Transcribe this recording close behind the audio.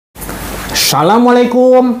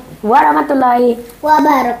Assalamualaikum warahmatullahi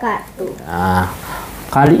wabarakatuh. Nah,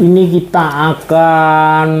 kali ini kita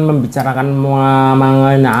akan membicarakan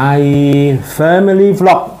mengenai family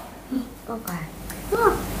vlog.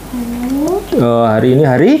 Oke. Hari ini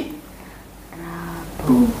hari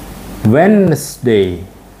Wednesday.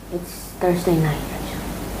 It's Thursday night.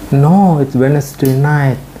 No, it's Wednesday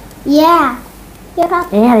night. Ya,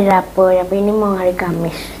 Rabu. Ini hari Rabu, tapi ini mau hari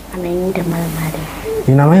Kamis karena ini udah malam hari.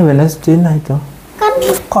 Ini namanya Wednesday night tuh. Kan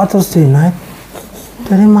Kok Thursday night?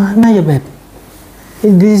 Dari mana ya, Beb?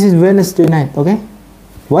 This is Wednesday night, okay?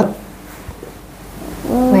 What?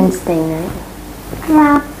 Wednesday night.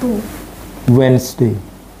 Rabu. Wednesday.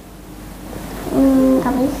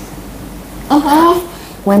 Kamis.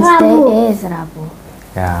 Wednesday Rabu. is Rabu.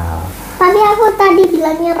 Ya. Tapi aku tadi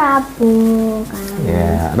bilangnya Rabu kan.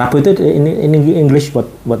 Ya, Rabu itu in English,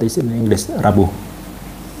 what is in English? Rabu.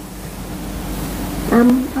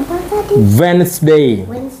 Apa tadi? Wednesday.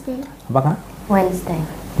 Wednesday. Apakah? Wednesday.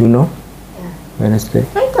 You know? Yeah. Wednesday.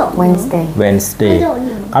 I don't know. Wednesday. Wednesday. I don't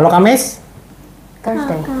know. Kalau Kamis?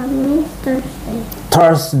 Thursday. Kamis, Thursday.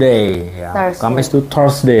 Thursday. Ya. Thursday. Kamis itu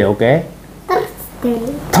Thursday, oke? Thursday.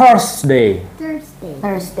 Thursday. Thursday.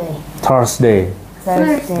 Thursday. Thursday.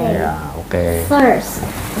 Thursday. Ya, oke. First.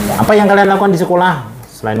 Apa yang kalian lakukan di sekolah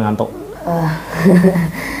selain ngantuk?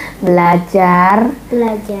 Belajar.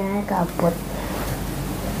 Belajar. Gabut.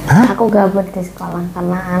 Hah? Aku gabut di sekolah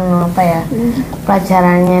karena apa ya?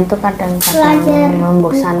 Pelajarannya itu kadang-kadang Belajar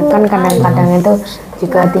membosankan, buku, kadang-kadang itu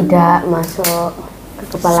juga tidak masuk ke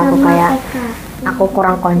kepalaku, Sama kayak TK. aku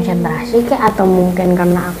kurang konsentrasi kayak, atau mungkin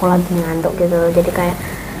karena aku lagi ngantuk gitu. Jadi kayak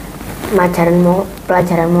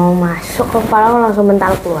pelajaran mau masuk ke kepala aku langsung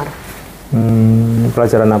mental keluar.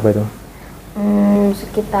 Pelajaran apa itu?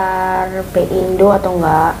 Sekitar B-Indo atau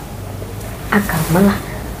enggak agama lah.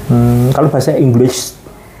 Kalau bahasa English,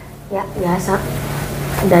 Ya biasa.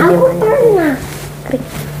 Dari Aku banyak. pernah.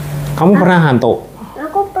 kamu pernah ngantuk?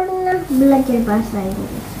 Aku pernah belajar bahasa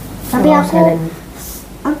Inggris. Tapi Oh, Helen.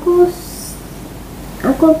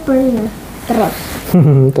 aku pernah terus.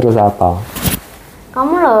 Terus apa?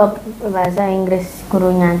 Kamu loh bahasa Inggris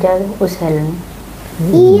gurunya aja Helen.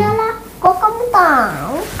 Iyalah, kok kamu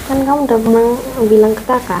tahu? Kan kamu udah pernah bilang ke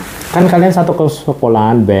kakak. Kan kalian satu ke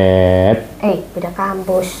sekolahan, Beb. Beda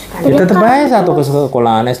kampus. Ya, Kalian tetap aja satu ke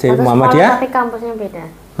sekolahan SD satu sekolah, Muhammadiyah. tapi kampusnya beda.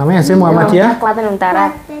 Namanya SD Muhammadiyah. Klaten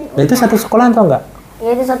Utara. Ya, itu satu sekolahan atau enggak?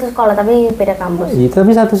 Ya itu satu sekolah tapi beda kampus. Itu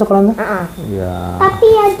tapi satu sekolahan tuh. Heeh. Ya. Tapi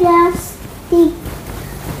ada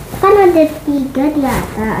kan ada 3 di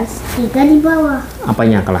atas, 3 di bawah.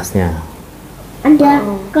 Apanya kelasnya? Ada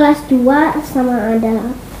kelas 2 sama ada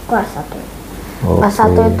kelas 1. Kelas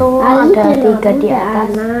 1 itu ada 3 di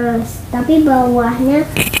atas. Tapi bawahnya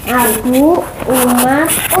aku, Umar,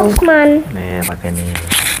 Usman. Nih, pakai nih.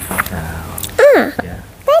 Ya.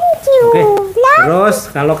 Thank you. Oke. Terus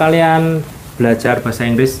kalau kalian belajar bahasa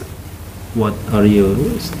Inggris, what are you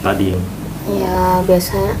studying? Ya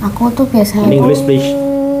biasanya aku tuh biasanya In English, please.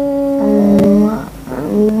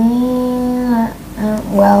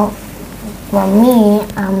 Well, for me,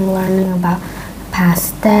 I'm learning about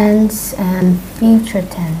past tense and future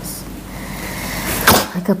tense.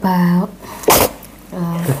 Like about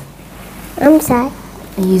I'm sorry.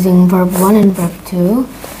 using verb 1 and verb 2,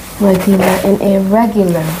 regular and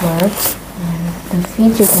irregular verbs. And the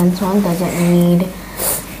future tense one doesn't need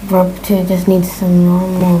verb 2, just needs some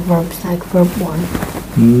normal verbs like verb 1.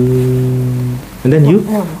 And then you?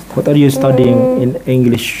 No. What are you studying in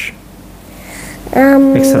English?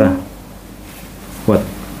 Extra. What?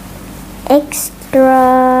 Extra.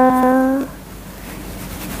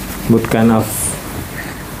 What kind of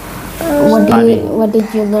study? What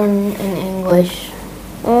did you learn in English?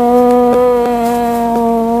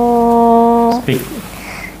 Speak.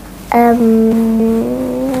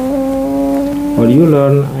 What do you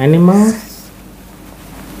learn? Animals?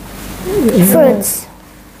 Fruits.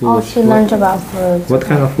 Oh, she learned about fruits. What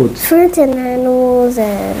kind of foods? Fruits and animals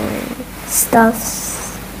and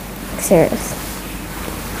stuffs. Serious.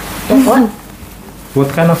 What? What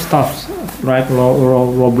kind of stuffs? Like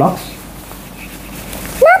Roblox?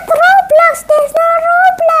 Not Roblox. There's no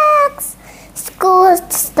Roblox. School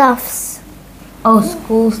stuffs. Oh,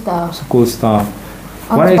 school stuff. School stuff.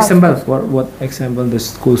 Oh, What stuff. example? What example the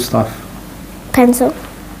school stuff? Pencil.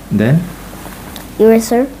 Then?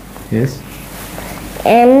 Eraser. Yes.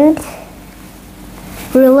 And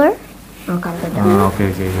ruler. Oh, kamu tahu. Okay.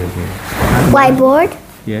 Whiteboard.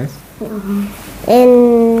 Yes.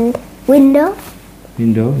 And window.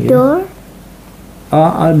 Window. Yes. Door.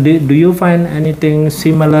 Do you find anything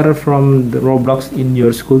similar from the Roblox in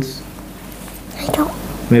your schools? I don't.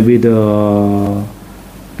 Maybe the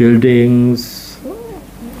buildings,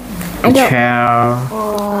 I don't- chair.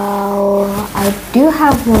 Well, I do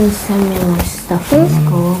have one similar stuff in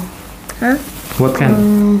school. What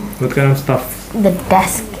kind of stuff? The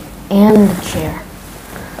desk and the chair.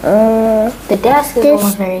 The desk is This-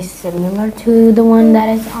 almost very similar to the one that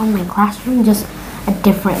is on my classroom, just a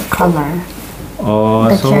different color. Oh,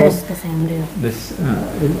 The so chair is the same too. this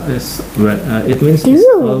it means it's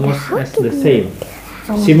Dude, almost how as the same.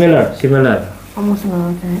 Almost Similar. Almost similar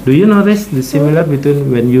to it. Do you know this? The similar between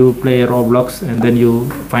when you play Roblox and then you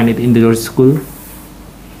find it in your school?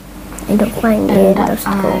 I don't find it And in the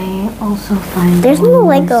school. I also find There's no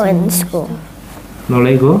one Lego in similar school. stuff. No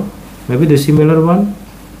Lego? Maybe the similar one?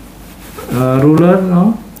 Ruler?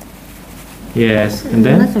 No? Yes. And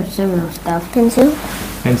then Lots of similar stuff. Pencil?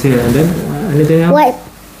 pencil. And then anything else? What?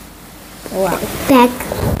 Bag.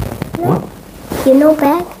 What? You know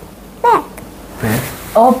bag? Bag. Bag.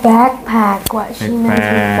 Oh, backpack. What she meant with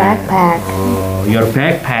backpack. Oh, your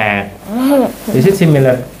backpack. Is it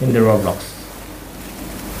similar in the Roblox?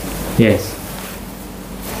 Yes.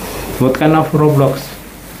 What kind of Roblox?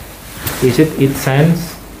 Is it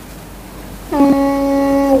Science?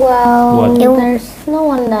 Well, What? there's no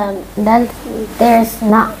one that there's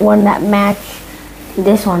not one that match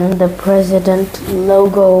this one, the president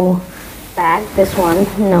logo bag. This one,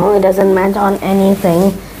 no, it doesn't match on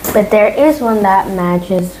anything. But there is one that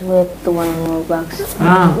matches with the one on Roblox.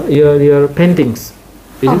 Ah, your paintings.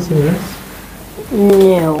 Is it similar?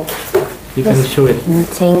 No, You can show it.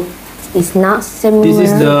 nothing. It's not similar.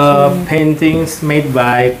 This is the paintings made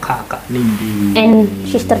by Kakak Nindi. and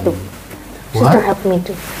sister too. Sister What? helped me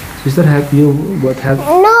too. Sister help you? What help?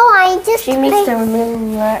 No, I just She makes the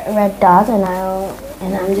red dot, and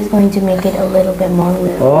I'm just going to make it a little bit more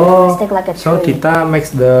realistic, like a so tree. Tita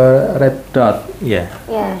makes the red dot. Yeah.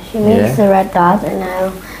 Yeah, she makes Yeah. the red dot, and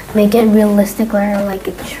I'll make it realistic, like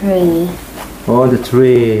a tree. Oh, the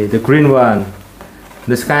tree, the green one,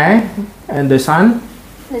 the sky, and the sun.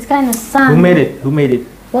 This kind of sun. Who made it? Who made it?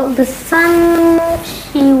 Well, the sun,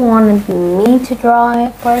 she wanted me to draw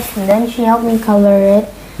it first, and then she helped me color it,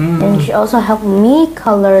 and she also helped me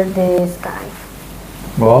color the sky.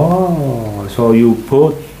 Oh, so you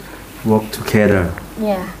both work together.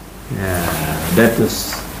 Yeah. Yeah,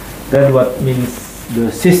 that what means the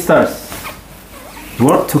sisters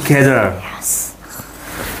work together. Yes.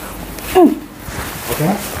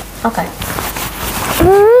 Okay. Okay.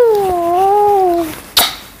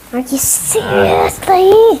 Are you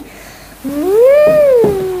seriously?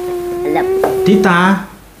 Tita,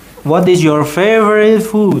 what is your favorite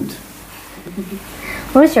food?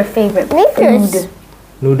 What is your favorite Noodles. food?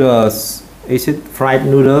 Noodles. Is it fried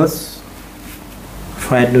noodles?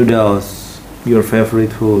 Fried noodles. Your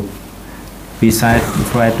favorite food. Besides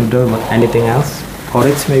fried noodle, what anything else?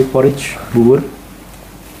 Porridge, maybe porridge, bubur,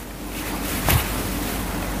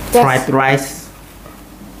 Yes. fried rice.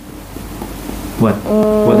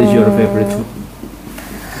 What is your favorite food?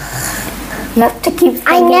 You have to keep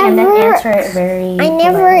thinking and then never- answer it very. I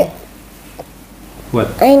never, politely. What?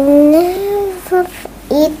 I never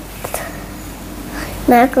eat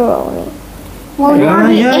macaroni. Well, you Yeah,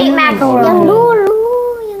 already yeah, ate yeah. macaroni. Yang dulu.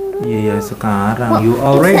 Yeah, sekarang you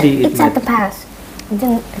already eat It's at the mac- past.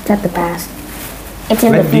 It's at the past. It's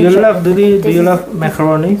in the But do you future. love do This you is love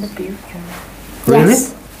macaroni? The future. Really?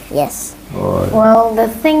 Yes. Yes. Oh, Well, the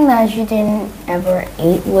thing that she didn't ever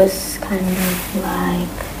eat was kind of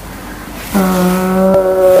like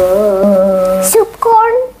Soup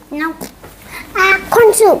corn? No.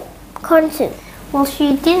 Corn soup. Corn soup. well,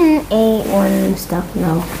 she didn't eat one stuff.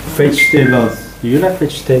 No, vegetables. Do you like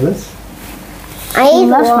vegetables? I she eat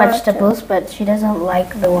loves water. vegetables, but she doesn't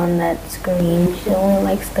like the one that's green. She only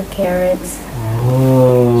likes the carrots.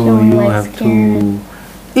 Oh, Someone you likes have to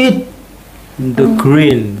eat the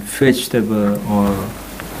green vegetable or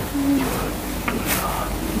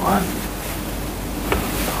one.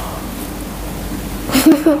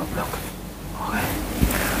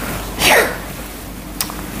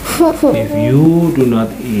 If you do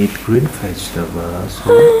not eat green vegetables,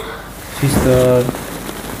 so sister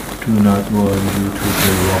do not want you to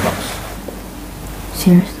play Roblox.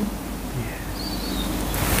 Seriously?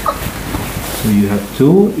 So you have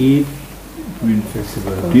to eat green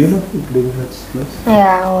vegetables. Do you love green vegetables?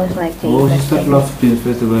 Yeah, I always like to Oh, eat sister vegetables. loves green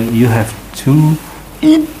vegetables. You have to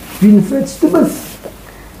eat green vegetables.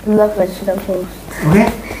 I love vegetables.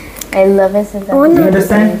 Okay? I love it since I was You a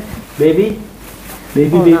understand, baby?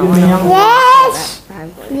 Baby, Oh, baby, no, meow. Yes.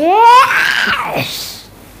 Yes.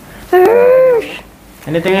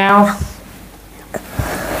 Anything else?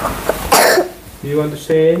 You want to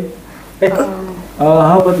say? Hey,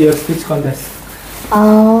 how about your speech contest?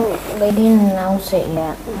 They didn't announce it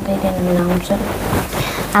yet. They didn't announce it.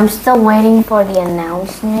 I'm still waiting for the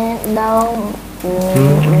announcement though.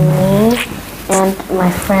 Me and my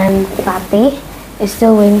friend Fatih is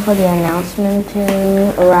still waiting for the announcement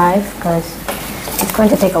to arrive because it's going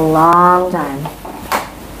to take a long time.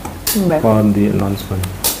 For the announcement.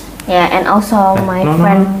 Yeah, and also my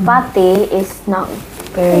friend Fatih is not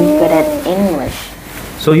very good at English.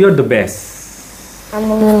 So you're the best. I'm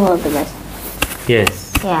a little of the best. Yes.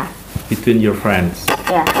 Yeah, Between your friends,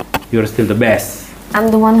 yeah. you're still the best. I'm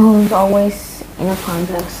the one who's always in a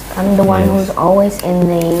contest. I'm the one Yes. who's always in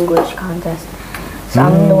the English contest. So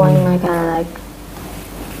I'm the one like kind of like,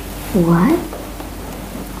 what?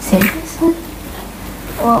 Seriously?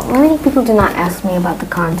 Well, many people do not ask me about the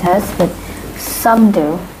contest, but some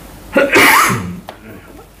do.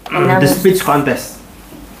 And The speech contest.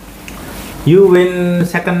 You win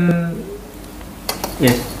second.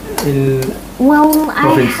 Yes. In well,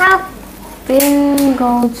 I Province. have been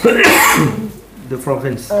go to the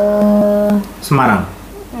province. Semarang.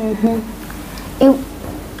 it,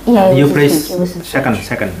 yeah, it You was a placed speech, it was a second. speech.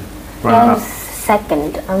 Second. Yeah, I Runner was up.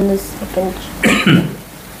 second. I'm the second.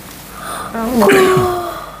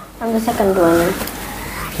 I'm the second one.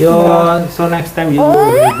 So next time you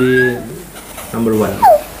will be number one.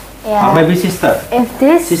 Or Yeah. maybe sister. If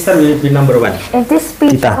this Sister will be number one.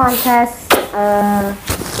 speech Kita. contest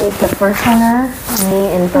is the first winner, me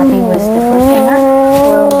and Papi was the first winner,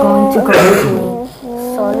 we're going to go to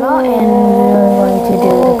Solo and we're going to do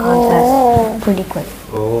the contest pretty quick.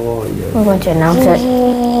 Oh iya. We're going to announce it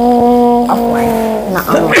offline, not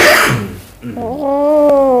online.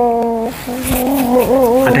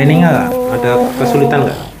 Ada ini nggak? Ada kesulitan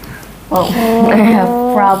nggak? Well, I have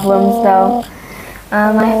problems though.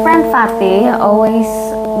 My friend Fatih always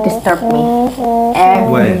disturb me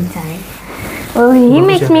every Why? time. Well, he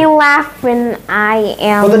makes me laugh when I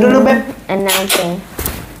am Foto dulu, Beb. announcing.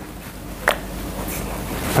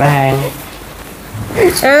 Prank.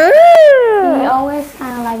 He always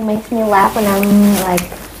kind of like makes me laugh when I'm like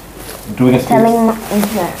Doing a speech.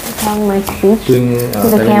 telling my speech Doing, to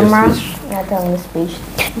the telling your camera. speech. Yeah, telling the speech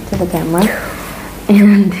to the camera.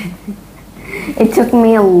 And it took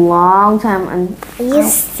me a long time. And Are you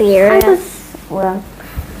serious? well,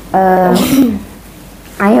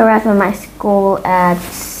 I arrived at my school at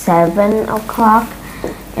 7 o'clock,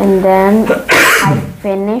 and then I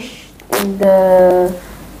finished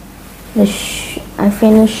I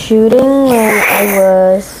finished shooting when it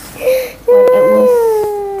was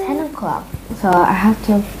 10 o'clock. So I have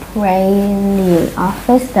to pray in the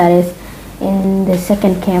office that is in the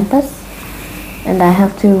second campus, and I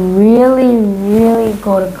have to really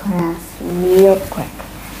go to class real quick.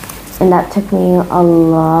 And that took me a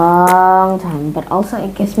long time, but also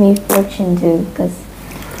it gives me friction too, because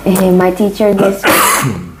my teacher gives me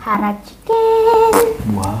hara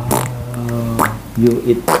chicken. Wow. You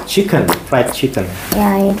eat chicken, fried chicken.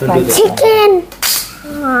 Yeah, I eat Don't fried do that. chicken.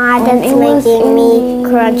 Aw, And that's it was making me in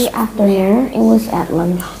crunch. the afternoon. It was at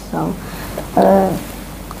lunch, so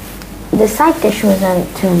the side dish wasn't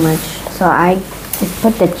too much. So I just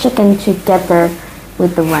put the chicken together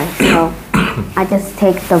with the rice. So I just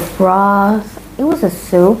take the broth. It was a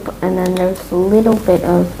soup, and then there's a little bit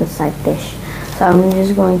of the side dish. So I'm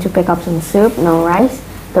just going to pick up some soup, no rice.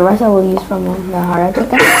 The rest I will use from the hara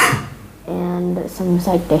chicken and some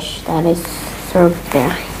side dish that is served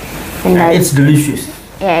there. And I- It's delicious.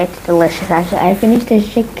 yeah, it's delicious actually. I finished the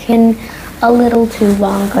chicken a little too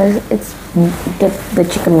long because the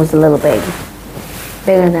chicken was a little bigger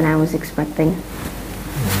than I was expecting.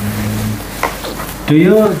 Do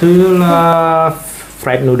you love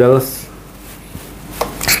fried noodles?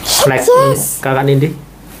 Like kakak Nindi?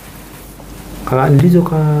 Kakak Nindi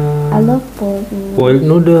suka I love boiled boiled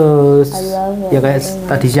noodles. I love it Ya kayak very much.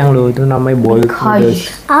 tadi siang loh, itu namanya boiled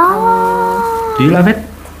noodles. Oh. Do you love it?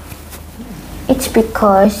 It's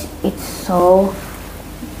because it's so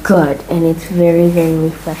good and it's very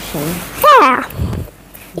refreshing. Yeah.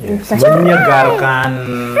 Yes. Menyegarkan.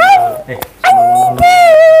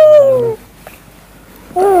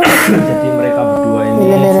 Jadi mereka berdua ini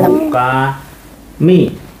suka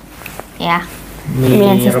mie. Yeah. Mie Mie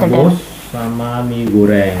and sister rebus sama mie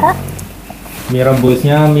goreng. Mie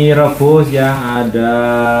rebusnya mie rebus yang ada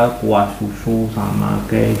kuah susu sama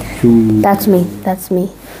keju. That's me. That's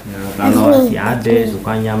me. Ya, kalau si Ade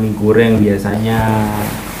sukanya mie goreng biasanya.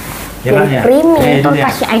 Ya Kak ya. Creamy, Itu ntar ya.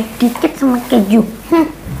 kasih air dikit sama keju.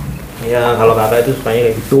 Ya kalau kakak itu sukanya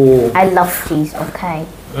kayak gitu. I love cheese. Okay.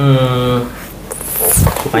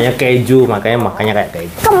 Sukanya keju, makanya kayak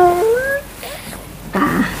keju.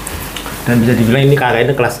 Dan bisa dibilang ini kakak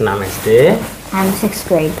itu kelas 6 SD. I'm 6th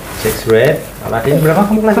grade. 6th grade. Kalau Adin berapa?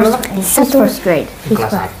 Kamu kelas berapa? She's 1st grade.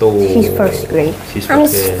 Kelas 1. She's 1st grade. She's I'm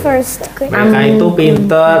first grade. first grade. Mereka itu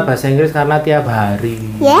pinter bahasa Inggris karena tiap hari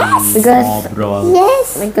Yes. ngobrol. Yes.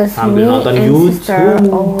 Because Sambil me nonton and sister YouTube.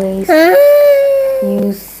 always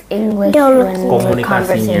use English Dulu. when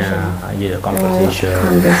Komunikasinya, conversation. iya conversation.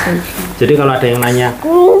 Conversation. Jadi kalau ada yang nanya,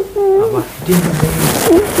 apa?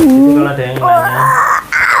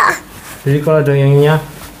 Jadi kalau ada yang nanya,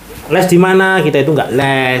 les di mana? Kita itu nggak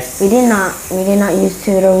les. We did not use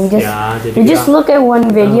tutor. We just Ya, jadi we just kita- look at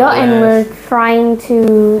one video and les. we're trying to,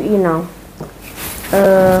 you know,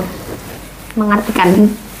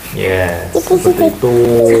 mengartikan. Yes, seperti itu.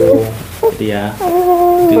 Jadi ya.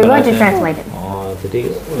 Jadi We're kalau going to ada- translate it. Oh, jadi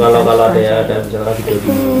kalau ada misalkan video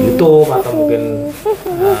di YouTube atau mungkin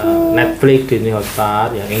Netflix di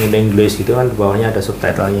Hotstar yang English gitu kan di bawahnya ada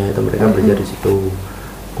subtitlenya, itu mereka belajar di situ.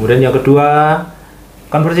 Kemudian yang kedua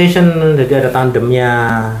conversation, jadi ada tandemnya,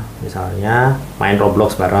 misalnya main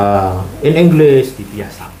Roblox bareng in English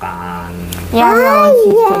dibiasakan. Yeah, no, she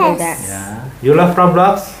used to do that. Ya, you love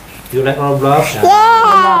Roblox? You like Roblox?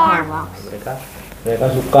 Ya, mereka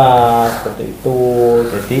suka seperti itu.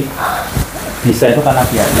 Jadi bisa itu karena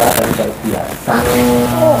biasa, tapi kalau biasa.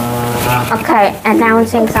 Okay,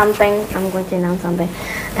 announcing something. I'm going to announce something.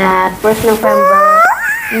 At 1st November,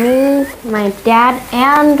 me, my dad,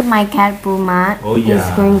 and my cat Buma Oh, yeah. is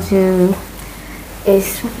going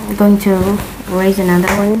to raise another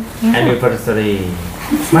one. Anniversary.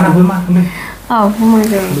 Mana Bulma? Oh my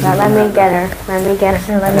God! Let me get her. Let me get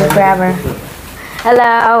her. Let me grab her.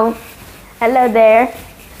 Hello. Hello there.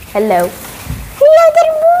 Hello. Hello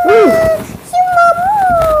there, Mama. Si Mama.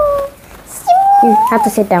 Si Mama. You have to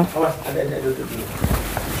sit down. Awas, ada duduk dulu.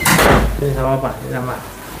 Ini sama apa? Ini sama.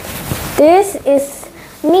 This is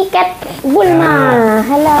Miket Bulma.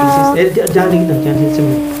 Hello. Jangan gitu, jangan disem.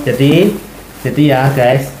 Jadi ya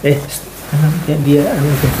guys, dia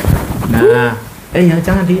Nah, ya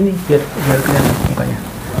jangan di ini biar kelihatan mukanya.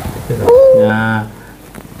 Nah,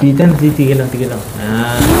 digendong.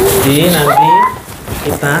 Nah, jadi nanti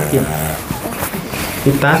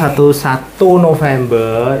kita 1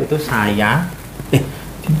 November itu saya di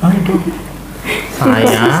mana dong?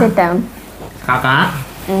 Saya, Sit down. kakak,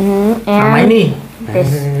 And sama ini.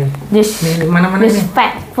 this Ini mana this ini?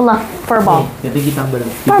 fat full of fur ball. Jadi kita Terbang.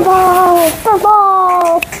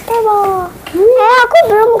 Aku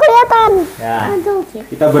belum kelihatan. ya, Aduh.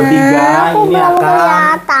 kita bertiga Aku ini belum akan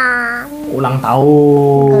kelihatan. ulang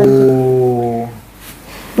tahun.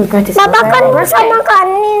 We're going to Bapak kan celebrate bersama birthday. Kak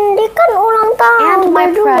Nindi kan ulang tahun. And my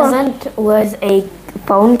berdua. present was a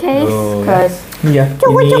phone case Oh, because Iya.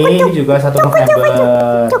 Ini juga 1 November.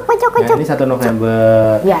 Cuk. Ya, ini 1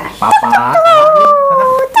 November. Ya. Papa.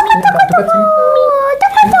 Dekat sini.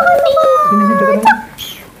 Sini dekat.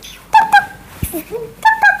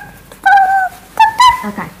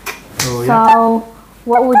 okay. Oh ya. So,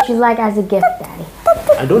 what would you like as a gift, Daddy?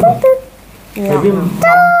 I don't know. Yeah. Maybe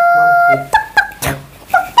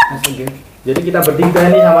jadi kita bertiga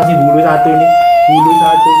ini sama si bulu satu ini. Bulu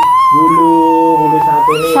satu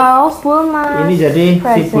ini. So, Bulma. Ini jadi si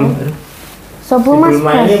present. Bulma. So, Bulma's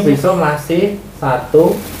Bulma ini present. besok masih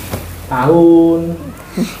 1 tahun.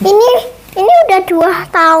 Ini udah 2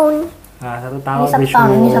 tahun. Nah, 1 tahun Ini 1 besok.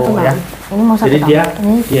 tahun. Ini 1 tahun. Ya. Ini mau 1 Jadi tahun.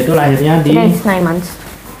 dia itu lahirnya di Today is 9 months.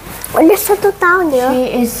 Udah 1 tahun ya. She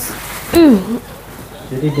is.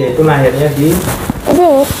 jadi dia itu lahirnya di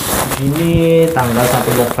Ini tanggal 1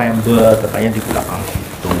 November, tepatnya di belakang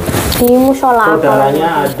situ. Di musola. Saudaranya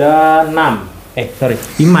ada 6.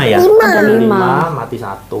 5 ya? Ada Ada 5. 5, mati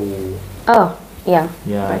 1. Oh, yeah.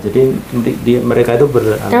 Ya, jadi mereka itu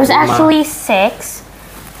There was actually 6.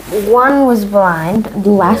 One was blind. The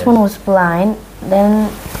last Yeah. one was blind. Then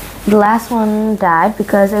the last one died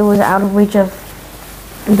because it was out of reach of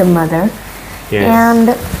the mother. Yes. And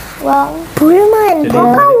well, Bulma and Jadi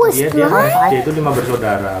Papa was dia blind. itu 5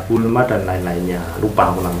 bersaudara, Bulma dan lain-lainnya.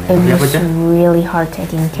 Lupa aku namanya. it Siapa was aja? really hard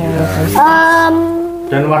taking care of her.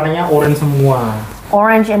 Dan warnanya orange semua.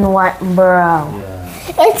 Orange and white, bro. Ya.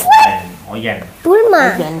 It's like Oyen.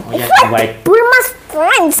 Bulma. Again, White. Bulma's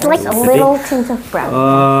friends like a little tint of brown.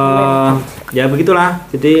 Ya begitulah.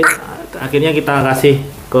 Jadi akhirnya kita kasih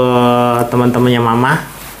ke teman-temannya mama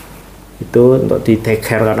itu untuk di take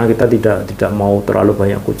care karena kita tidak mau terlalu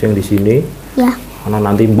banyak kucing di sini Ya. karena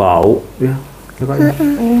nanti bau ya. Ya kan?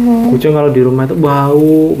 Kucing kalau di rumah itu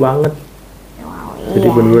bau banget. Jadi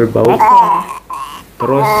benar-benar bau.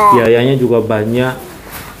 Terus biayanya juga banyak,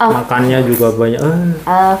 makannya juga banyak.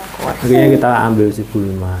 Of course. Akhirnya kita ambil si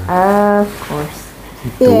Bulma. Of course.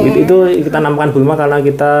 Itu kita namakan Bulma karena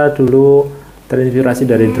kita dulu Terinspirasi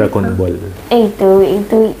dari Dragon Ball. Itu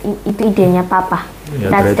idenya papa. Ya,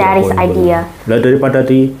 That's dari daddy's Dragon Ball. idea. Lah daripada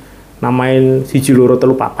dinamain siji loro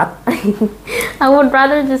telu papat. I would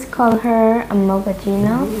rather just call her a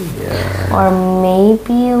mochaccino, or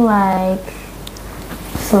maybe like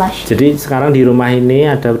slush. Jadi sekarang di rumah ini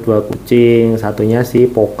ada 2 kucing, satunya si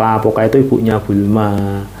Poka. Poka itu ibunya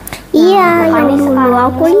Bulma. Iya, yang dulu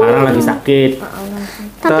aku Sekarang lagi sakit.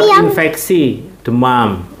 Tapi yang- Terinfeksi,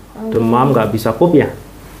 demam. Demam nggak bisa pup ya?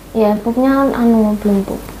 Ya, pupnya kan belum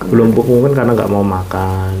pup. Belum pup mungkin karena nggak mau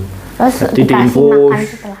makan. Terus Tadi dikasih diinfus. makan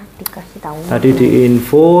setelah dikasih tahu. Tadi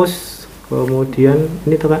diinfus, kemudian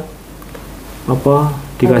ini tuh Kak, apa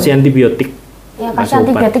dikasih antibiotik. Ya, Kasih kasih obat.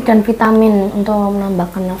 antibiotik dan vitamin untuk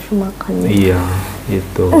menambahkan nafsu makan. Iya,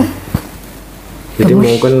 itu. Jadi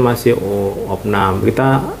mungkin masih opnam.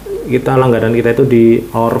 Kita langganan kita itu di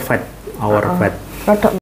Our Vet. Produk